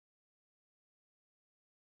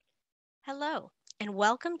Hello, and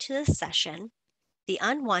welcome to this session, The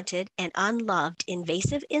Unwanted and Unloved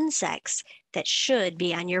Invasive Insects That Should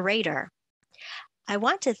Be on Your Radar. I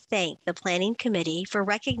want to thank the Planning Committee for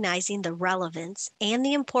recognizing the relevance and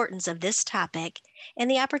the importance of this topic and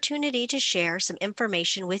the opportunity to share some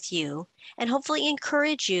information with you and hopefully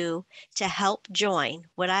encourage you to help join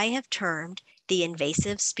what I have termed the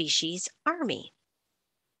invasive species army.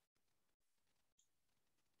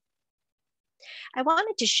 I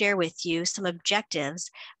wanted to share with you some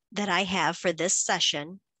objectives that I have for this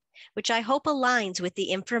session, which I hope aligns with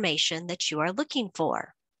the information that you are looking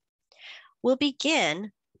for. We'll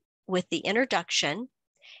begin with the introduction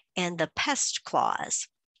and the pest clause,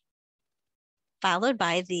 followed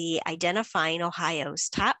by the identifying Ohio's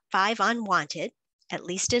top 5 unwanted, at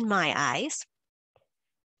least in my eyes.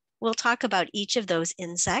 We'll talk about each of those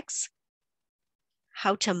insects,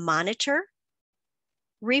 how to monitor,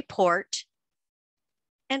 report,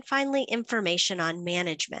 and finally, information on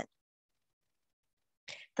management.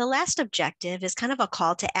 The last objective is kind of a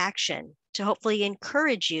call to action to hopefully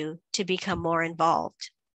encourage you to become more involved.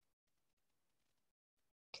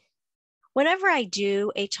 Whenever I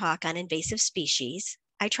do a talk on invasive species,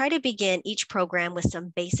 I try to begin each program with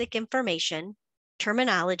some basic information,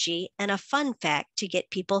 terminology, and a fun fact to get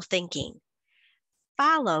people thinking,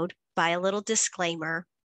 followed by a little disclaimer,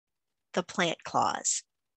 the plant clause.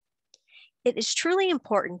 It is truly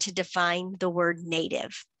important to define the word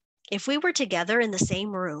native. If we were together in the same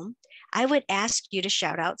room, I would ask you to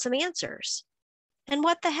shout out some answers. And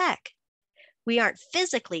what the heck? We aren't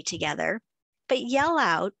physically together, but yell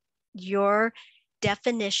out your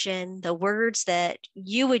definition, the words that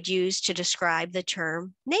you would use to describe the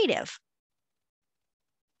term native.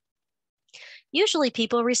 Usually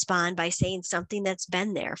people respond by saying something that's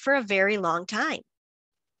been there for a very long time.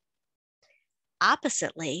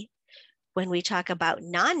 Oppositely, when we talk about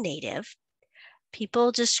non-native,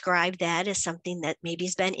 people describe that as something that maybe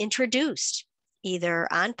has been introduced, either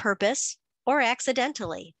on purpose or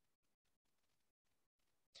accidentally.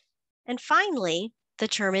 And finally, the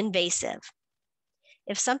term invasive.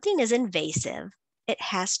 If something is invasive, it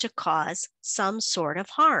has to cause some sort of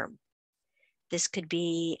harm. This could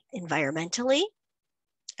be environmentally,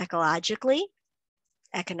 ecologically,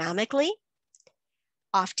 economically.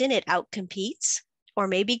 Often it outcompetes or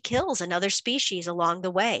maybe kills another species along the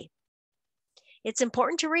way. It's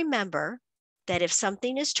important to remember that if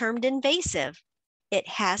something is termed invasive, it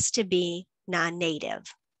has to be non-native.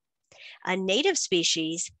 A native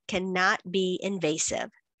species cannot be invasive.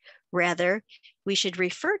 Rather, we should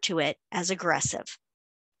refer to it as aggressive.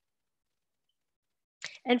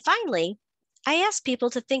 And finally, I ask people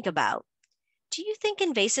to think about, do you think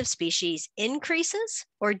invasive species increases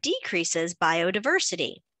or decreases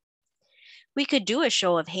biodiversity? We could do a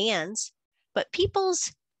show of hands, but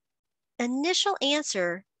people's initial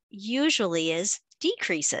answer usually is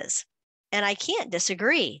decreases. And I can't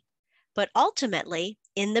disagree. But ultimately,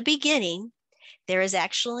 in the beginning, there is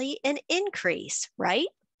actually an increase, right?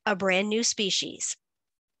 A brand new species.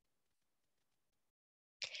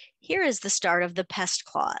 Here is the start of the pest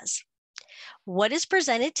clause. What is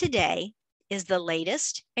presented today is the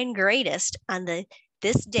latest and greatest on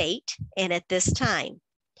this date and at this time.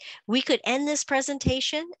 We could end this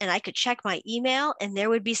presentation and I could check my email and there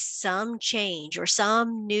would be some change or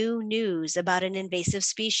some new news about an invasive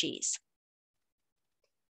species.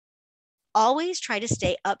 Always try to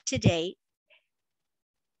stay up to date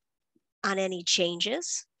on any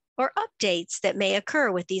changes or updates that may occur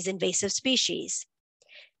with these invasive species.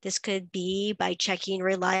 This could be by checking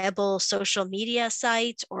reliable social media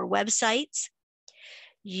sites or websites.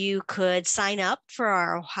 You could sign up for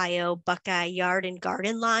our Ohio Buckeye Yard and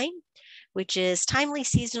Garden line, which is timely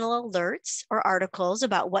seasonal alerts or articles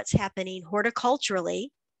about what's happening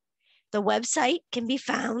horticulturally. The website can be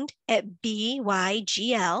found at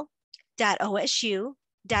bygl.osu.edu,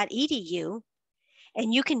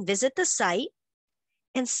 and you can visit the site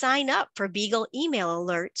and sign up for Beagle email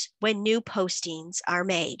alerts when new postings are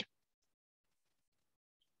made.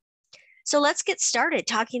 So let's get started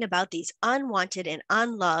talking about these unwanted and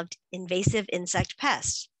unloved invasive insect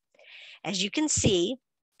pests. As you can see,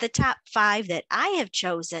 the top 5 that I have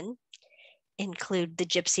chosen include the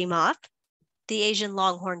gypsy moth, the Asian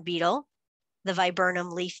Longhorned beetle, the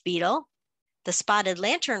viburnum leaf beetle, the spotted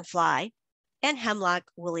lanternfly, and hemlock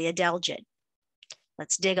woolly adelgid.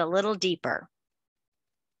 Let's dig a little deeper.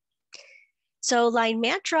 So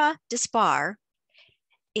Lynanthera dispar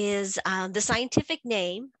is the scientific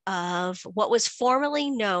name of what was formerly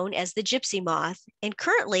known as the gypsy moth and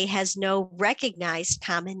currently has no recognized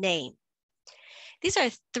common name. These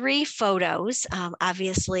are three photos,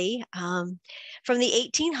 obviously, from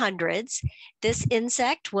the 1800s. This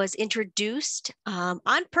insect was introduced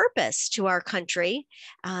on purpose to our country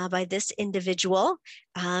by this individual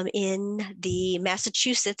in the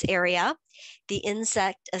Massachusetts area. The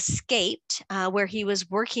insect escaped where he was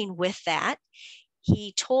working with that.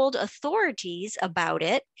 He told authorities about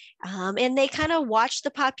it, and they kind of watched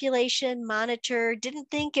the population, monitored,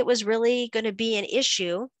 didn't think it was really going to be an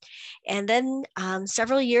issue. And then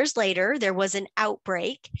several years later, there was an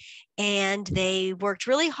outbreak, and they worked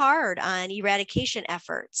really hard on eradication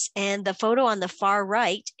efforts. And the photo on the far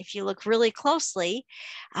right, if you look really closely,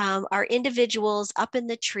 are individuals up in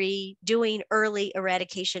the tree doing early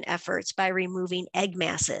eradication efforts by removing egg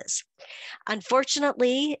masses.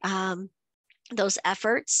 Unfortunately, those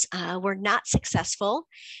efforts were not successful,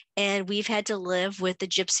 and we've had to live with the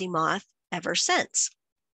gypsy moth ever since.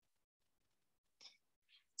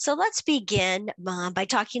 So let's begin by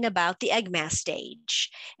talking about the egg mass stage.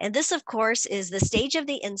 And this, of course, is the stage of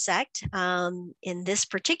the insect, in this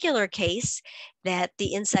particular case, that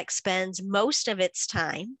the insect spends most of its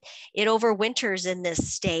time. It overwinters in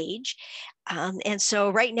this stage. And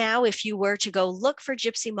so right now, if you were to go look for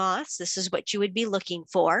gypsy moths, this is what you would be looking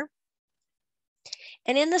for.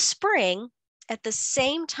 And in the spring, at the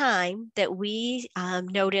same time that we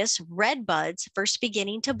notice red buds first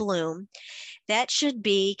beginning to bloom, that should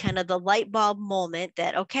be kind of the light bulb moment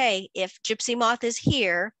that, okay, if gypsy moth is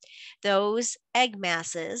here, those egg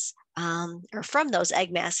masses, or from those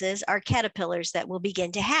egg masses, are caterpillars that will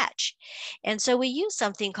begin to hatch. And so we use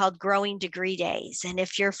something called growing degree days. And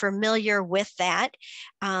if you're familiar with that,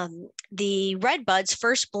 the red buds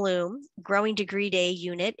first bloom, growing degree day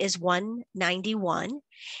unit is 191.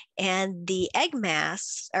 And the egg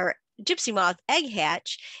mass, or gypsy moth egg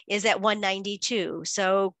hatch, is at 192.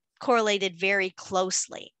 So correlated very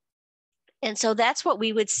closely. And so that's what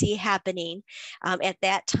we would see happening at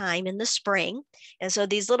that time in the spring. And so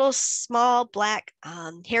these little small black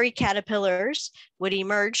hairy caterpillars would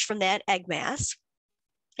emerge from that egg mass.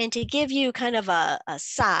 And to give you kind of a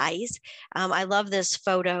size, I love this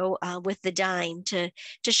photo with the dime to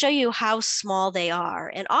show you how small they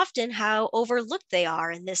are and often how overlooked they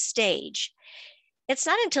are in this stage. It's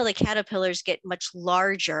not until the caterpillars get much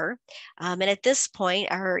larger, and at this point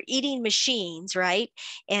are eating machines, right?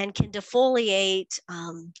 And can defoliate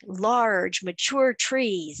large, mature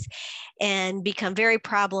trees and become very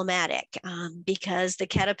problematic because the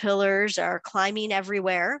caterpillars are climbing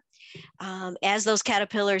everywhere. As those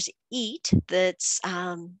caterpillars eat, that's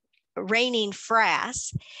raining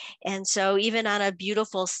frass. And so even on a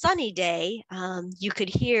beautiful sunny day, you could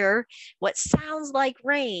hear what sounds like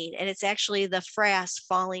rain, and it's actually the frass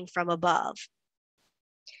falling from above.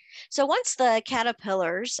 So once the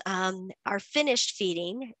caterpillars are finished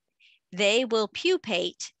feeding, they will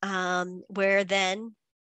pupate, where then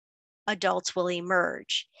adults will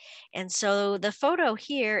emerge. And so the photo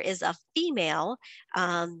here is a female.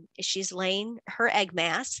 She's laying her egg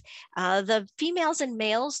mass. The females and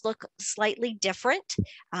males look slightly different.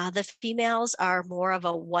 The females are more of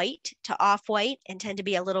a white to off-white and tend to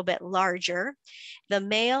be a little bit larger. The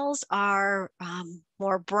males are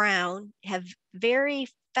more brown, have very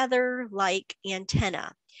feather-like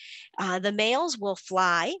antenna. The males will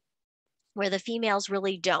fly, where the females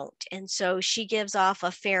really don't. And so she gives off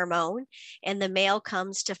a pheromone, and the male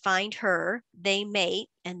comes to find her. They mate,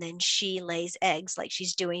 and then she lays eggs like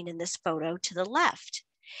she's doing in this photo to the left.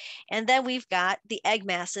 And then we've got the egg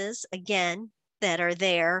masses, again, that are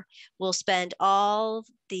there. We'll spend all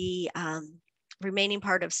the remaining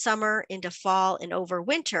part of summer into fall and over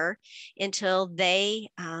winter until they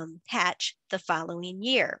hatch the following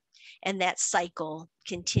year. And that cycle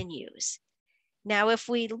continues. Now, if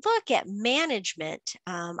we look at management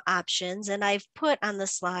options, and I've put on the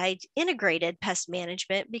slide integrated pest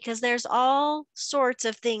management because there's all sorts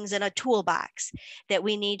of things in a toolbox that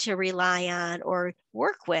we need to rely on or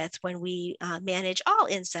work with when we manage all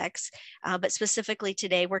insects, but specifically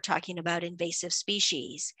today we're talking about invasive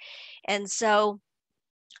species. And so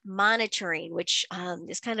monitoring, which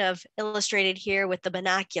is kind of illustrated here with the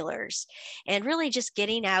binoculars, and really just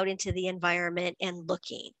getting out into the environment and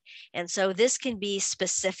looking. And so this can be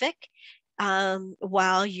specific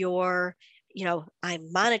while you're,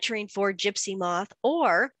 I'm monitoring for gypsy moth,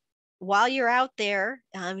 or while you're out there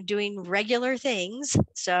doing regular things.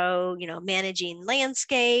 So, managing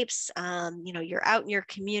landscapes, you're out in your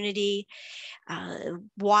community,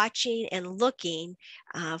 watching and looking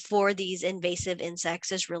for these invasive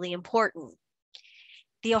insects is really important.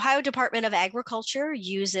 The Ohio Department of Agriculture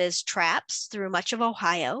uses traps through much of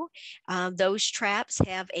Ohio. Those traps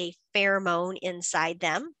have a pheromone inside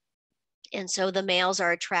them. And so the males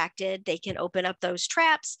are attracted, they can open up those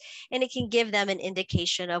traps, and it can give them an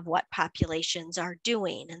indication of what populations are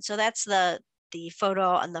doing. And so that's the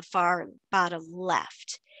photo on the far bottom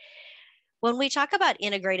left. When we talk about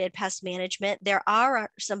integrated pest management, there are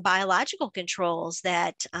some biological controls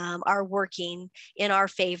that are working in our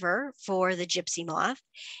favor for the gypsy moth.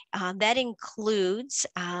 That includes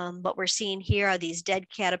what we're seeing here are these dead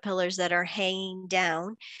caterpillars that are hanging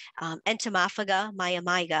down, Entomophaga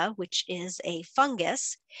myomyga, which is a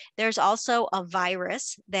fungus. There's also a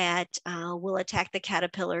virus that will attack the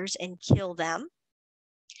caterpillars and kill them.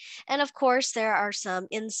 And of course, there are some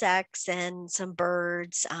insects and some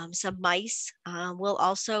birds, some mice will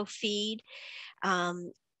also feed,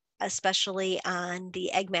 especially on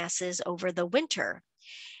the egg masses over the winter.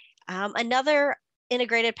 Another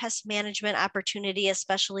integrated pest management opportunity,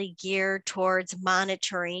 especially geared towards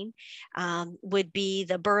monitoring, would be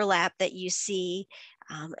the burlap that you see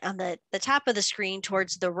on the top of the screen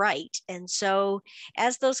towards the right. And so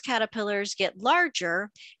as those caterpillars get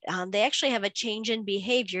larger, they actually have a change in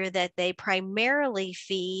behavior that they primarily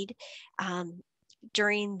feed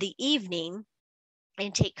during the evening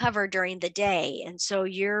and take cover during the day. And so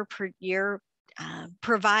you're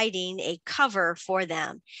providing a cover for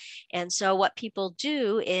them. And so what people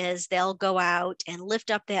do is they'll go out and lift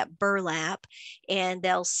up that burlap, and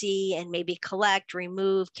they'll see and maybe collect,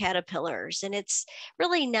 remove caterpillars. And it's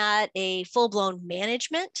really not a full-blown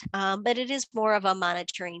management, but it is more of a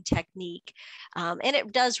monitoring technique. And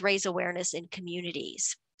it does raise awareness in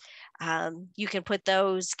communities. You can put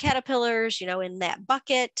those caterpillars, in that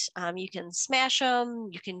bucket. You can smash them.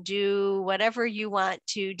 You can do whatever you want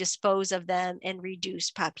to dispose of them and reduce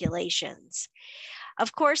populations.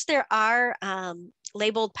 Of course, there are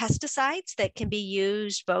labeled pesticides that can be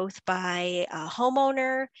used both by a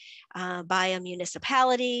homeowner, by a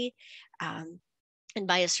municipality, and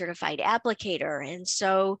by a certified applicator. And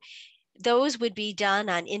so those would be done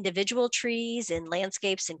on individual trees in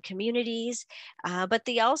landscapes and communities, but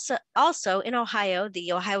they also in Ohio,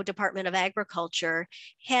 the Ohio Department of Agriculture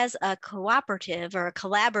has a cooperative or a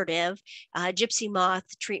collaborative gypsy moth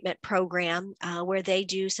treatment program where they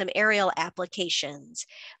do some aerial applications,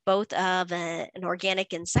 both of an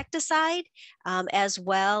organic insecticide as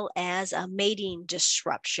well as a mating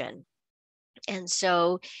disruption. And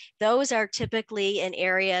so those are typically in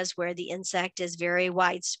areas where the insect is very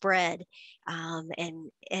widespread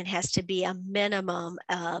and has to be a minimum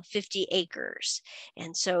of 50 acres.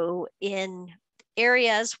 And so in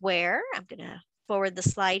areas where, I'm going to forward the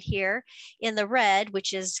slide here, in the red,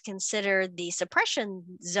 which is considered the suppression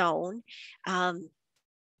zone,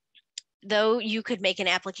 though you could make an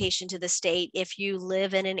application to the state if you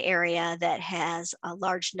live in an area that has a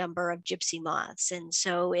large number of gypsy moths. And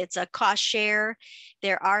so it's a cost share.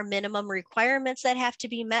 There are minimum requirements that have to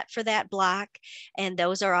be met for that block. And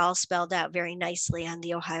those are all spelled out very nicely on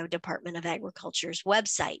the Ohio Department of Agriculture's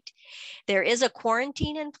website. There is a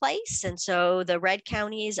quarantine in place. And so the red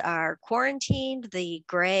counties are quarantined, the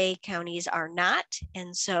gray counties are not.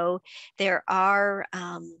 And so there are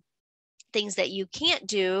things that you can't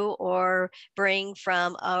do or bring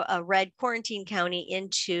from a red quarantine county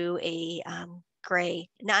into a gray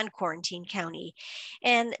non-quarantine county.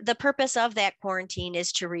 And the purpose of that quarantine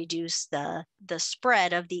is to reduce the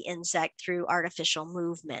spread of the insect through artificial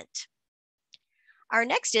movement. Our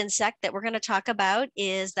next insect that we're going to talk about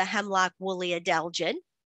is the hemlock woolly adelgid.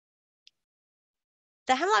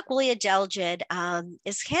 The hemlock woolly adelgid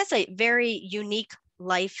has a very unique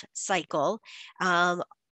life cycle.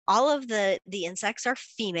 All of the insects are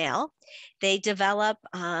female. They develop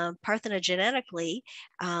parthenogenetically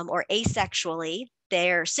or asexually.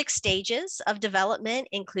 There are 6 stages of development,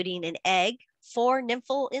 including an egg, 4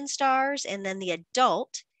 nymphal instars, and then the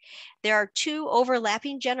adult. There are 2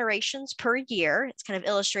 overlapping generations per year. It's kind of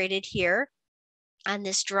illustrated here on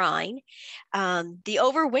this drawing. The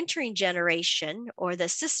overwintering generation, or the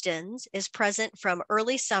sistens, is present from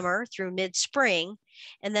early summer through mid-spring,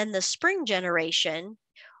 and then the spring generation,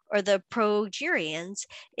 or the progerians,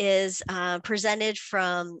 is presented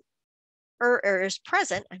from, or is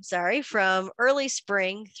present, from early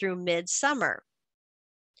spring through midsummer.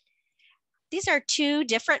 These are 2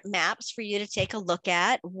 different maps for you to take a look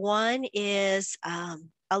at. One is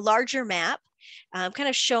a larger map, kind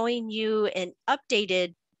of showing you an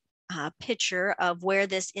updated picture of where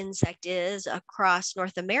this insect is across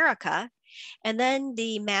North America. And then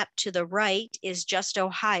the map to the right is just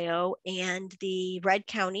Ohio, and the red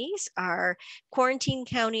counties are quarantine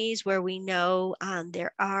counties where we know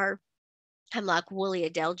there are hemlock woolly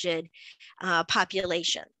adelgid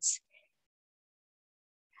populations.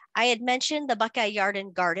 I had mentioned the Buckeye Yard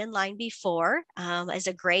and Garden line before as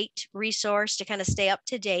a great resource to kind of stay up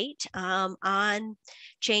to date on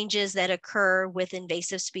changes that occur with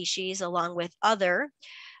invasive species along with other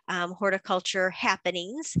horticulture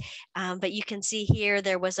happenings. But you can see here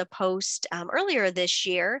there was a post earlier this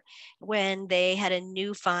year when they had a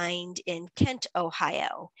new find in Kent,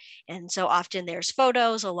 Ohio. And so often there's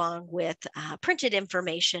photos along with printed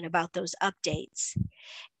information about those updates.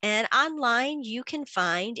 And online, you can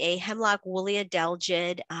find a hemlock woolly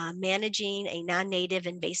adelgid managing a non-native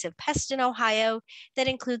invasive pest in Ohio that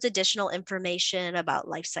includes additional information about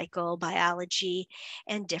life cycle biology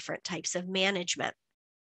and different types of management.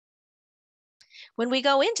 When we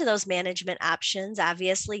go into those management options,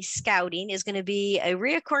 obviously scouting is going to be a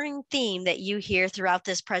reoccurring theme that you hear throughout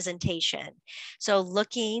this presentation. So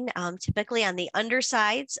looking typically on the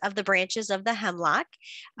undersides of the branches of the hemlock,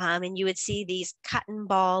 and you would see these cotton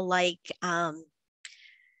ball-like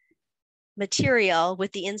material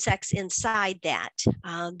with the insects inside that.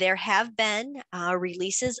 There have been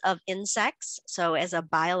releases of insects, so as a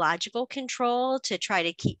biological control to try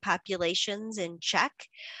to keep populations in check,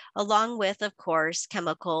 along with, of course,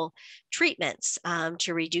 chemical treatments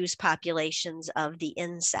to reduce populations of the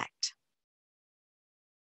insect.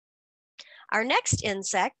 Our next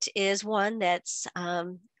insect is one that's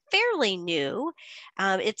fairly new.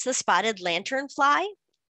 It's the spotted lanternfly.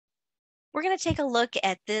 We're going to take a look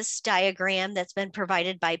at this diagram that's been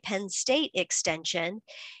provided by Penn State Extension,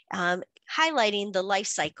 highlighting the life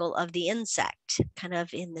cycle of the insect, kind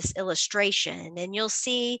of in this illustration. And you'll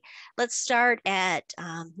see, let's start at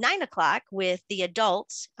 9 o'clock with the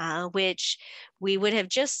adults, which we would have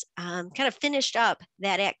just kind of finished up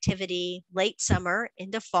that activity late summer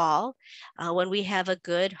into fall. When we have a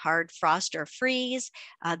good hard frost or freeze,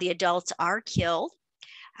 the adults are killed.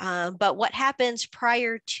 But what happens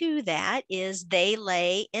prior to that is they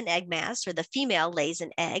lay an egg mass, or the female lays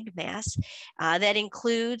an egg mass that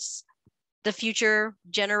includes the future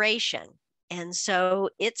generation. And so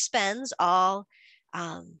it spends all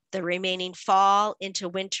the remaining fall into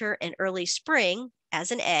winter and early spring as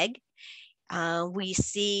an egg. We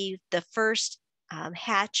see the first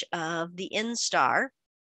hatch of the instar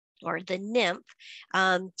or the nymph,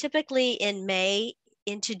 typically in May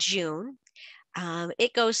into June.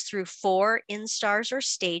 It goes through 4 instars or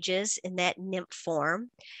stages in that nymph form.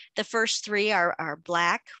 The first 3 are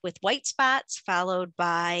black with white spots, followed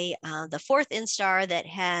by the 4th instar that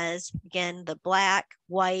has, again, the black,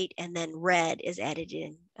 white, and then red is added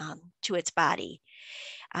in to its body.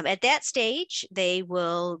 At that stage, they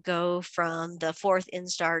will go from the 4th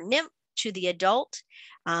instar nymph to the adult,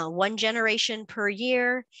 1 generation per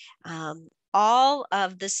year. All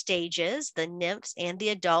of the stages, the nymphs and the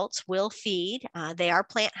adults, will feed. They are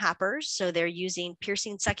plant hoppers, so they're using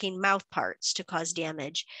piercing, sucking mouth parts to cause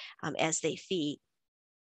damage as they feed.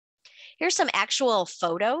 Here's some actual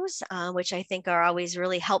photos, which I think are always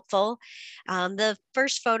really helpful. The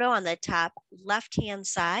first photo on the top left-hand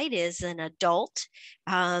side is an adult,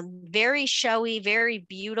 very showy, very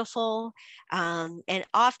beautiful. And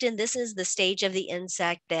often this is the stage of the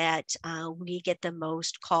insect that we get the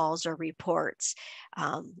most calls or reports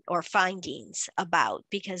or findings about,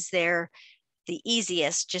 because they're the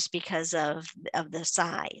easiest just because of the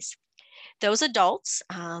size. Those adults,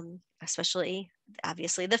 especially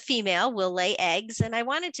obviously the female, will lay eggs. And I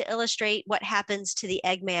wanted to illustrate what happens to the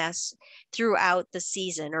egg mass throughout the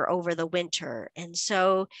season or over the winter. And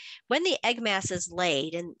so when the egg mass is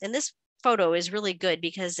laid, and this photo is really good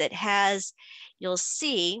because it has, you'll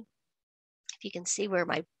see, if you can see where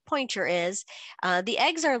my pointer is, the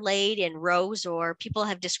eggs are laid in rows, or people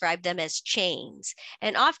have described them as chains.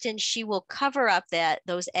 And often she will cover up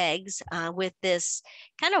those eggs with this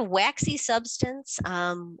kind of waxy substance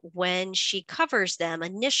when she covers them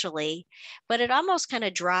initially, but it almost kind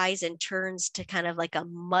of dries and turns to kind of like a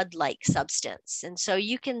mud-like substance. And so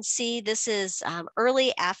you can see this is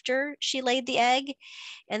early after she laid the egg.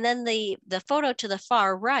 And then the photo to the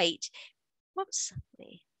far right, whoops, let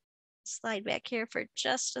me slide back here for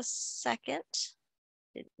just a second.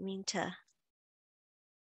 Didn't mean to.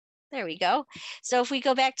 There we go. So if we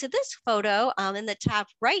go back to this photo in the top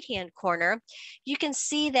right-hand corner, you can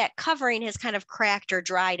see that covering has kind of cracked or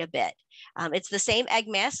dried a bit. It's the same egg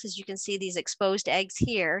mass, as you can see these exposed eggs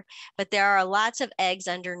here, but there are lots of eggs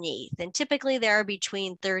underneath. And typically there are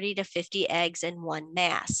between 30 to 50 eggs in one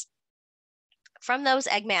mass. From those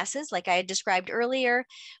egg masses, like I had described earlier,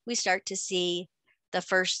 we start to see the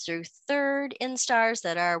first through 3rd instars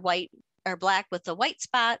that are black with the white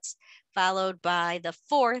spots, followed by the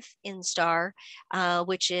 4th instar,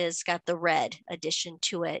 which is got the red addition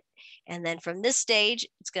to it. And then from this stage,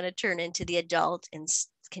 it's going to turn into the adult and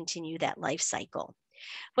continue that life cycle.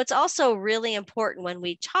 What's also really important when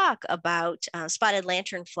we talk about spotted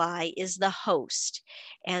lanternfly is the host.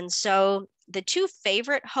 And so the two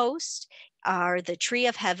favorite hosts are the tree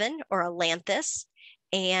of heaven, or Ailanthus,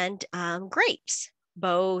 and grapes,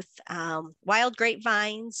 both wild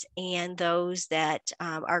grapevines and those that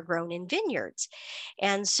are grown in vineyards.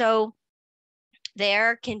 And so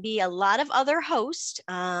there can be a lot of other hosts.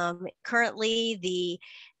 Currently,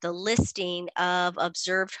 the listing of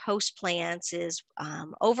observed host plants is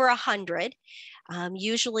over 100.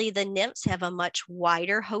 Usually the nymphs have a much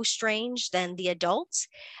wider host range than the adults,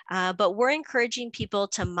 but we're encouraging people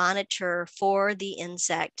to monitor for the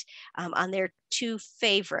insect on their two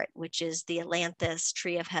favorite, which is the Ailanthus,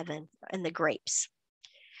 tree of heaven, and the grapes.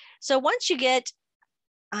 So once you get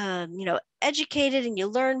educated and you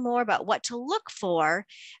learn more about what to look for,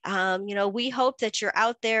 we hope that you're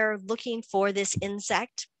out there looking for this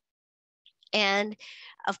insect. And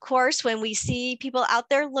of course, when we see people out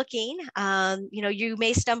there looking, you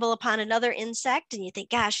may stumble upon another insect and you think,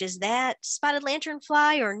 gosh, is that spotted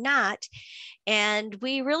lanternfly or not? And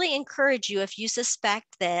we really encourage you, if you suspect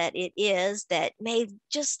that it is, that may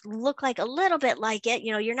just look like a little bit like it,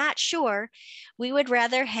 you're not sure, we would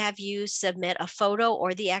rather have you submit a photo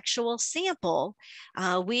or the actual sample.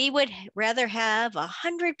 We would rather have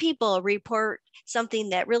 100 people report something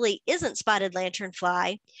that really isn't spotted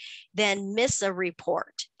lanternfly than miss a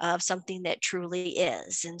report of something that truly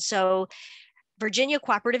is. And so Virginia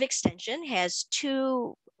Cooperative Extension has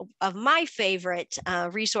two of my favorite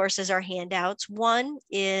resources or handouts. One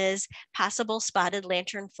is possible spotted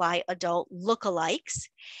lanternfly adult lookalikes,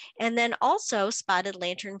 and then also spotted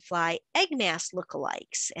lanternfly egg mass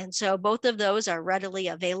lookalikes. And so both of those are readily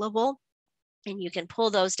available, and you can pull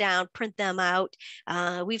those down, print them out.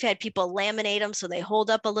 We've had people laminate them so they hold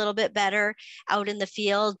up a little bit better out in the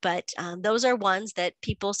field, but those are ones that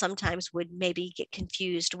people sometimes would maybe get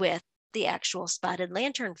confused with the actual spotted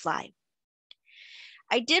lanternfly.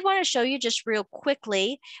 I did want to show you just real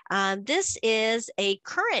quickly. This is a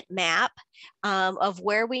current map of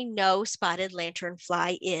where we know spotted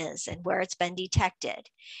lanternfly is and where it's been detected.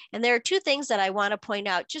 And there are two things that I want to point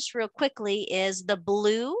out just real quickly is the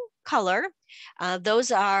blue color.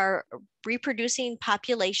 Those are reproducing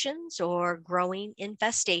populations or growing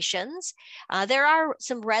infestations. There are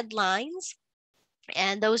some red lines,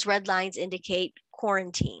 and those red lines indicate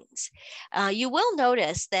quarantines. You will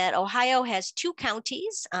notice that Ohio has two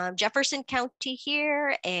counties, Jefferson County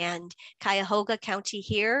here and Cuyahoga County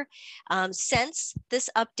here. Since this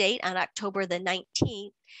update on October the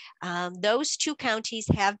 19th, those two counties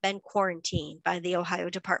have been quarantined by the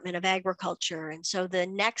Ohio Department of Agriculture. And so the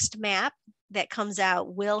next map that comes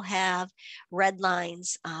out will have red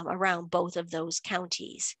lines around both of those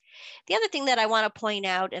counties. The other thing that I want to point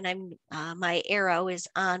out, and my arrow is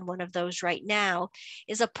on one of those right now,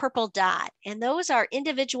 is a purple dot. And those are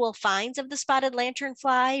individual finds of the spotted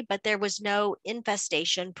lanternfly, but there was no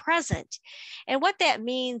infestation present. And what that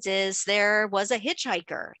means is there was a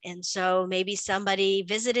hitchhiker. And so maybe somebody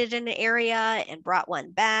visited an area and brought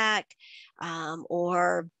one back,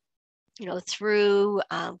 or through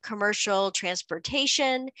commercial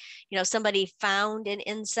transportation, somebody found an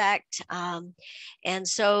insect. And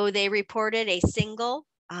so they reported a single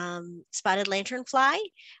spotted lanternfly,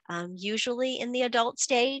 usually in the adult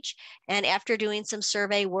stage. And after doing some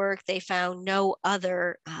survey work, they found no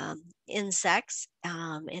other insects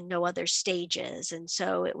in no other stages. And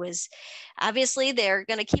so it was obviously they're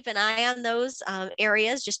going to keep an eye on those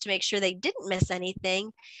areas just to make sure they didn't miss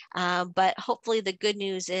anything. But hopefully the good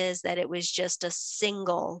news is that it was just a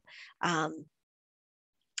single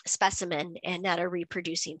specimen and not a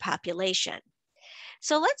reproducing population.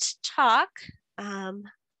 So let's talk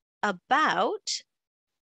about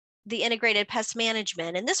the integrated pest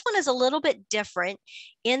management. And this one is a little bit different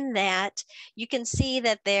in that you can see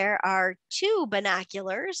that there are two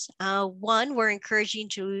binoculars. One, we're encouraging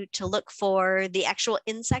to look for the actual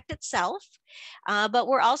insect itself, but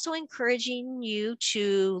we're also encouraging you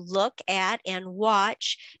to look at and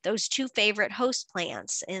watch those two favorite host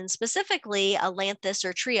plants, and specifically Ailanthus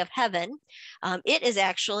or tree of heaven. It is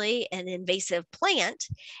actually an invasive plant,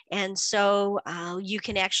 and so you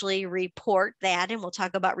can actually report that, and we'll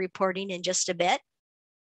talk about reporting in just a bit.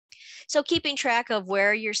 So keeping track of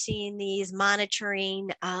where you're seeing these, monitoring.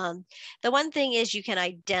 The one thing is you can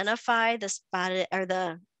identify the spotted or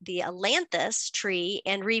the Ailanthus tree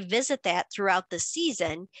and revisit that throughout the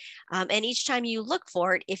season. And each time you look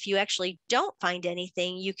for it, if you actually don't find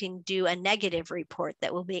anything, you can do a negative report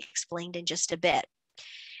that will be explained in just a bit.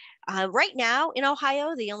 Right now in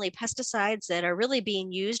Ohio, the only pesticides that are really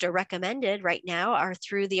being used or recommended right now are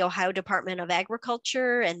through the Ohio Department of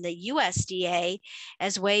Agriculture and the USDA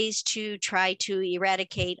as ways to try to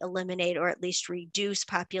eradicate, eliminate, or at least reduce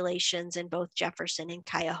populations in both Jefferson and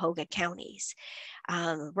Cuyahoga counties.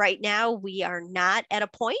 Right now, we are not at a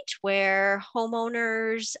point where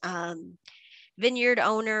homeowners, vineyard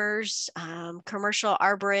owners, commercial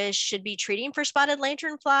arborists should be treating for spotted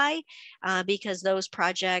lanternfly because those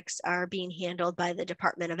projects are being handled by the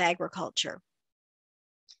Department of Agriculture.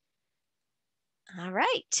 All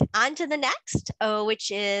right, on to the next, which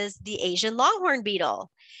is the Asian longhorn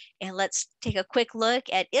beetle. And let's take a quick look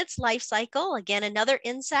at its life cycle. Again, another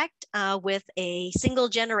insect with a single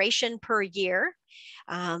generation per year.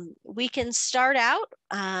 We can start out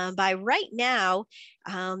by right now,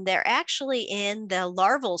 they're actually in the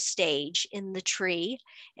larval stage in the tree.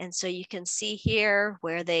 And so you can see here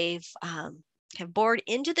where they've have bored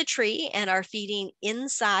into the tree and are feeding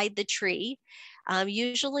inside the tree.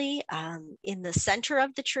 Usually in the center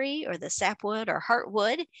of the tree or the sapwood or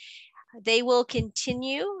heartwood. They will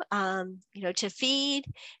continue, to feed.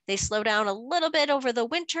 They slow down a little bit over the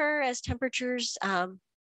winter as temperatures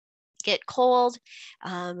get cold.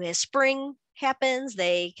 As spring happens,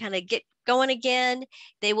 they kind of get going again.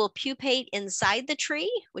 They will pupate inside the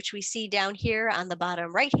tree, which we see down here on the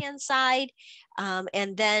bottom right-hand side.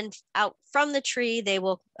 And then out from the tree, they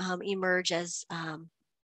will emerge as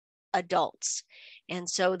adults. And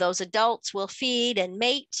so those adults will feed and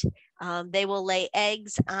mate. They will lay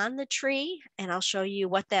eggs on the tree, and I'll show you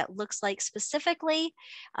what that looks like specifically.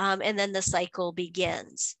 And then the cycle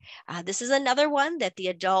begins. This is another one that the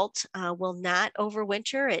adult will not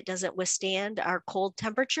overwinter. It doesn't withstand our cold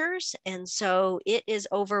temperatures. And so it is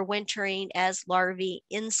overwintering as larvae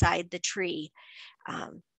inside the tree.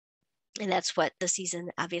 And that's what the season,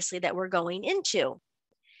 obviously, that we're going into.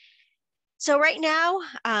 So right now,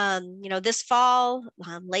 this fall,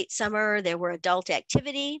 late summer, there were adult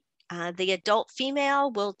activity. The adult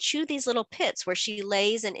female will chew these little pits where she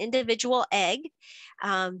lays an individual egg.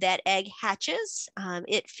 That egg hatches.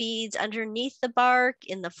 It feeds underneath the bark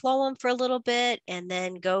in the phloem for a little bit and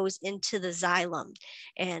then goes into the xylem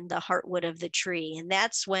and the heartwood of the tree. And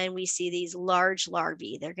that's when we see these large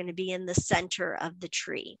larvae. They're going to be in the center of the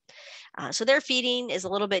tree. So their feeding is a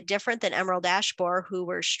little bit different than emerald ash borer, who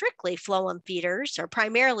were strictly phloem feeders or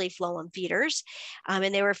primarily phloem feeders,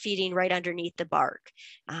 and they were feeding right underneath the bark.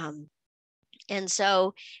 And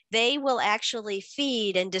so they will actually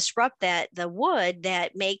feed and disrupt the wood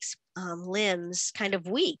that makes limbs kind of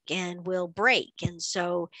weak and will break. And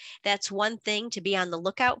so that's one thing to be on the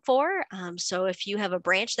lookout for. So if you have a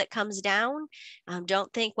branch that comes down,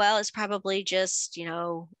 don't think, well, it's probably just,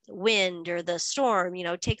 wind or the storm.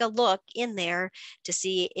 Take a look in there to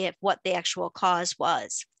see what the actual cause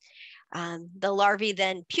was. The larvae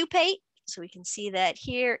then pupate. So we can see that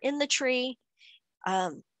here in the tree.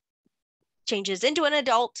 Changes into an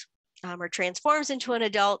adult or transforms into an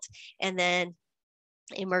adult, and then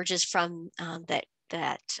emerges from the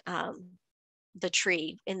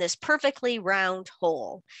tree in this perfectly round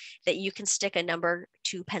hole that you can stick a number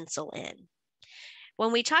 2 pencil in.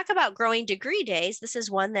 When we talk about growing degree days, this is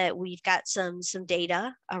one that we've got some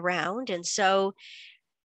data around. And so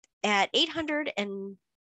at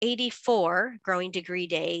 884 growing degree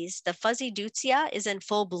days, the fuzzy deutzia is in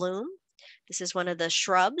full bloom. This is one of the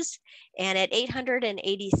shrubs. And at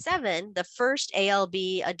 887, the first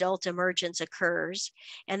ALB adult emergence occurs.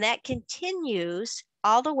 And that continues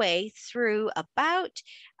all the way through about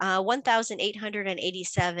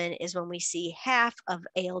 1887 is when we see half of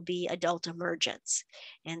ALB adult emergence.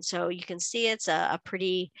 And so you can see it's a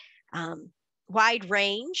pretty wide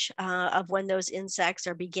range of when those insects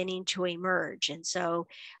are beginning to emerge. And so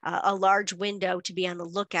a large window to be on the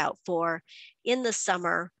lookout for in the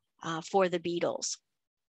summer for the beetles.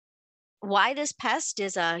 Why this pest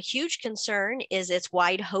is a huge concern is its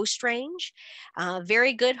wide host range.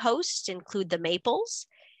 Very good hosts include the maples.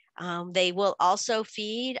 They will also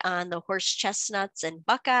feed on the horse chestnuts and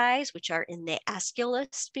buckeyes, which are in the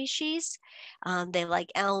Asculus species. They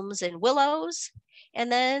like elms and willows.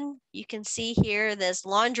 And then you can see here this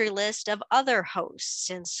laundry list of other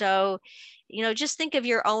hosts. And so, just think of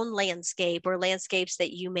your own landscape or landscapes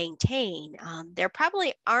that you maintain. There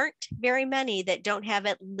probably aren't very many that don't have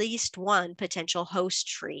at least one potential host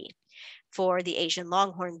tree for the Asian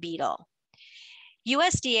longhorn beetle.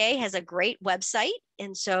 USDA has a great website,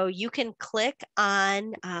 and so you can click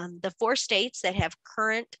on the 4 states that have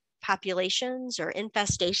current populations or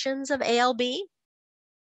infestations of ALB.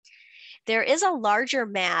 There is a larger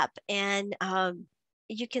map, and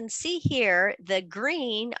you can see here, the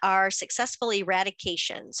green are successful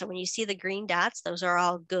eradication. So when you see the green dots, those are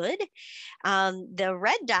all good. The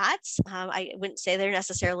red dots, I wouldn't say they're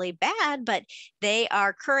necessarily bad, but they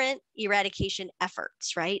are current eradication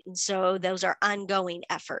efforts, right? And so those are ongoing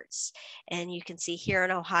efforts. And you can see here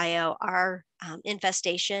in Ohio, our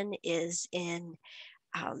infestation is in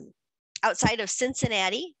outside of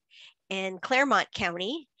Cincinnati and Claremont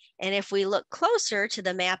County. And if we look closer to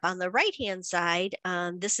the map on the right-hand side,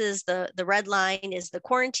 this is the red line is the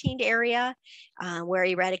quarantined area where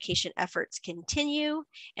eradication efforts continue.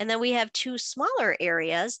 And then we have two smaller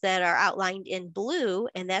areas that are outlined in blue,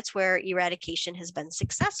 and that's where eradication has been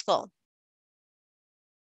successful.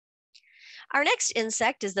 Our next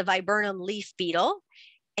insect is the viburnum leaf beetle.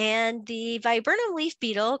 And the viburnum leaf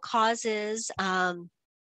beetle causes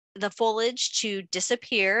the foliage to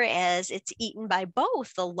disappear as it's eaten by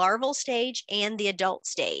both the larval stage and the adult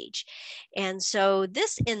stage. And so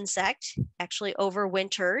this insect actually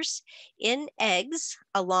overwinters in eggs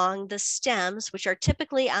along the stems, which are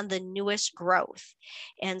typically on the newest growth.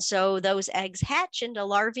 And so those eggs hatch into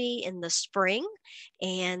larvae in the spring,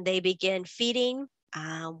 and they begin feeding.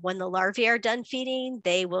 When the larvae are done feeding,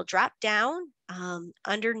 they will drop down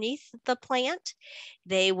underneath the plant.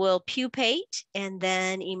 They will pupate and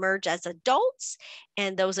then emerge as adults,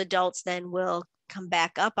 and those adults then will come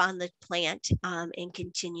back up on the plant and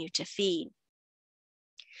continue to feed.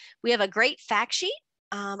 We have a great fact sheet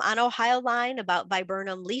on Ohio Line about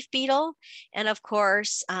viburnum leaf beetle, and of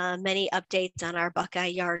course, many updates on our Buckeye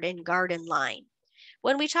Yard and Garden line.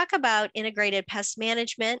 When we talk about integrated pest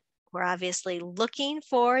management, we're obviously looking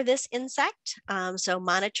for this insect, so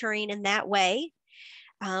monitoring in that way.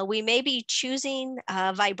 We may be choosing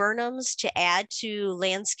viburnums to add to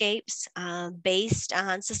landscapes based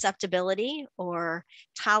on susceptibility or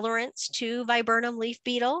tolerance to viburnum leaf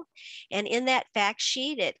beetle. And in that fact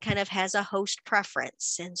sheet, it kind of has a host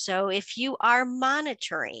preference. And so if you are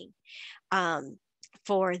monitoring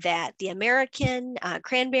for that, the American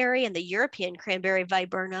cranberry and the European cranberry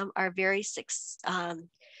viburnum are very some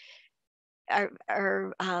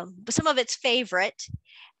of its favorite.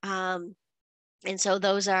 And so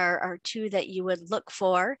those are two that you would look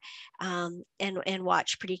for and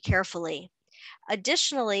watch pretty carefully.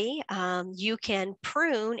 Additionally, you can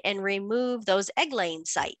prune and remove those egg-laying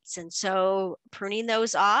sites. And so pruning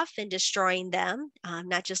those off and destroying them,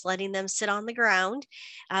 not just letting them sit on the ground,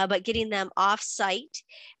 but getting them off-site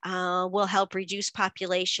will help reduce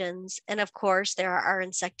populations. And of course, there are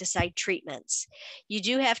insecticide treatments. You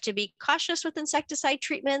do have to be cautious with insecticide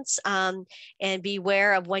treatments and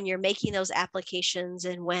beware of when you're making those applications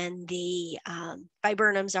and when the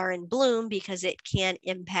viburnums are in bloom, because it can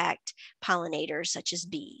impact pollinators such as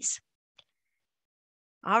bees.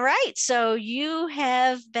 All right, so you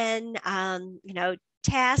have been,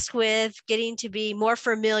 tasked with getting to be more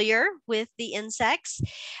familiar with the insects.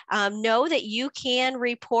 Know that you can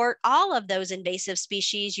report all of those invasive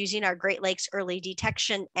species using our Great Lakes Early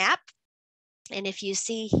Detection app. And if you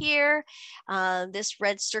see here, this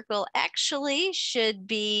red circle actually should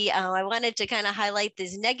be, I wanted to kind of highlight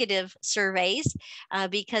these negative surveys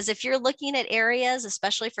because if you're looking at areas,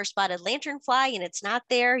 especially for spotted lanternfly, and it's not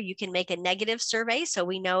there, you can make a negative survey. So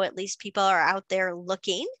we know at least people are out there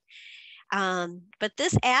looking. But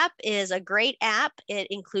this app is a great app. It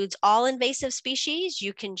includes all invasive species.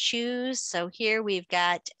 You can choose. So here we've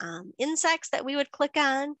got insects that we would click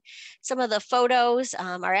on. Some of the photos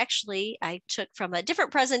are actually, I took from a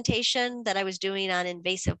different presentation that I was doing on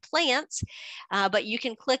invasive plants, but you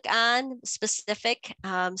can click on specific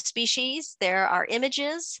species. There are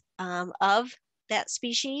images of that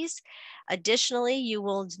species. Additionally, you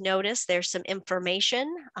will notice there's some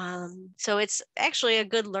information. So it's actually a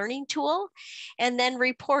good learning tool. And then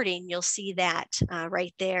reporting, you'll see that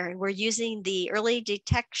right there. And we're using the early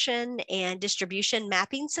detection and distribution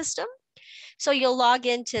mapping system. So you'll log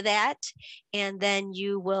into that and then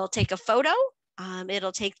you will take a photo.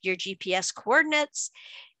 It'll take your GPS coordinates.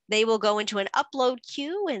 They will go into an upload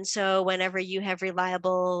queue. And so whenever you have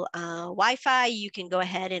reliable Wi-Fi, you can go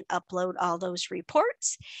ahead and upload all those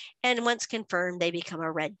reports. And once confirmed, they become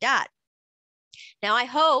a red dot. Now, I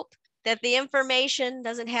hope that the information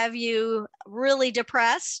doesn't have you really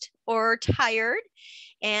depressed or tired,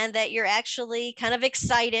 and that you're actually kind of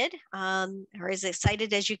excited or as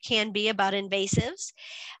excited as you can be about invasives.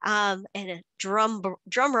 And a drum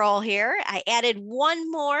roll here. I added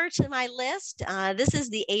one more to my list. This is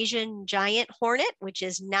the Asian giant hornet, which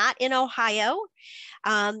is not in Ohio.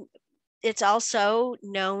 It's also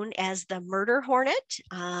known as the murder hornet.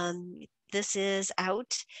 This is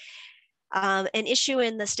out an issue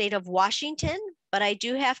in the state of Washington. But I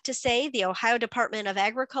do have to say the Ohio Department of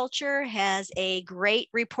Agriculture has a great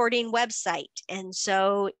reporting website. And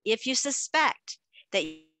so if you suspect that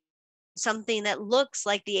something that looks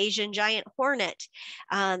like the Asian giant hornet,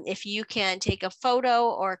 if you can take a photo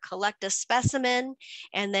or collect a specimen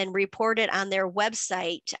and then report it on their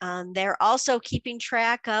website, they're also keeping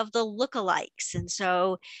track of the lookalikes. And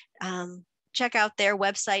so check out their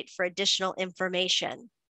website for additional information.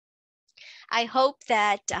 I hope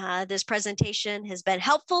that this presentation has been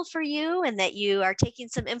helpful for you and that you are taking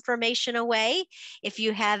some information away. If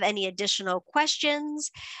you have any additional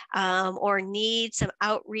questions or need some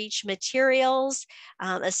outreach materials,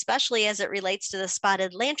 especially as it relates to the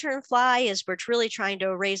spotted lanternfly, as we're really trying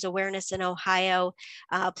to raise awareness in Ohio,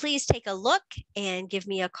 please take a look and give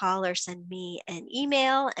me a call or send me an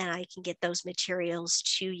email and I can get those materials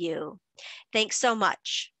to you. Thanks so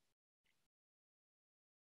much.